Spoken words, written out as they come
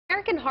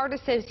American Heart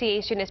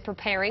Association is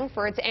preparing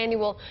for its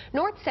annual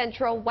North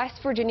Central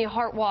West Virginia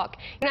Heart Walk.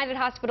 United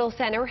Hospital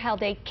Center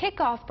held a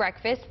kickoff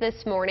breakfast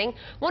this morning.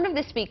 One of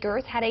the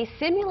speakers had a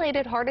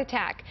simulated heart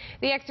attack.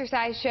 The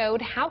exercise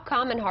showed how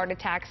common heart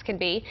attacks can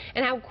be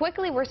and how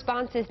quickly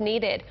response is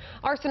needed.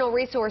 Arsenal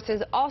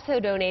Resources also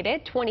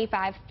donated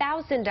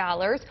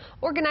 $25,000.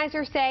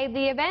 Organizers say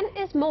the event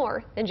is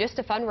more than just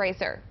a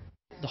fundraiser.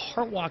 The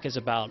Heart Walk is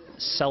about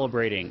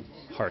celebrating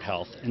heart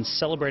health and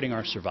celebrating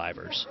our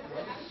survivors.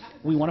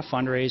 We want to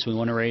fundraise, we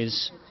want to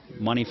raise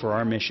money for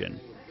our mission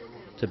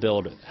to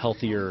build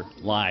healthier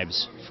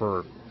lives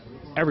for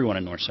everyone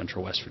in North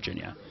Central West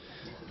Virginia.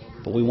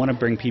 But we want to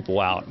bring people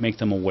out, make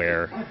them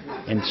aware,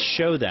 and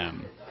show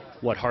them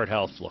what heart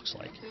health looks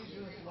like.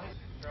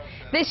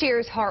 This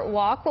year's Heart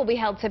Walk will be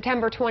held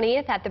September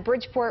 20th at the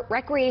Bridgeport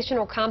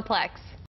Recreational Complex.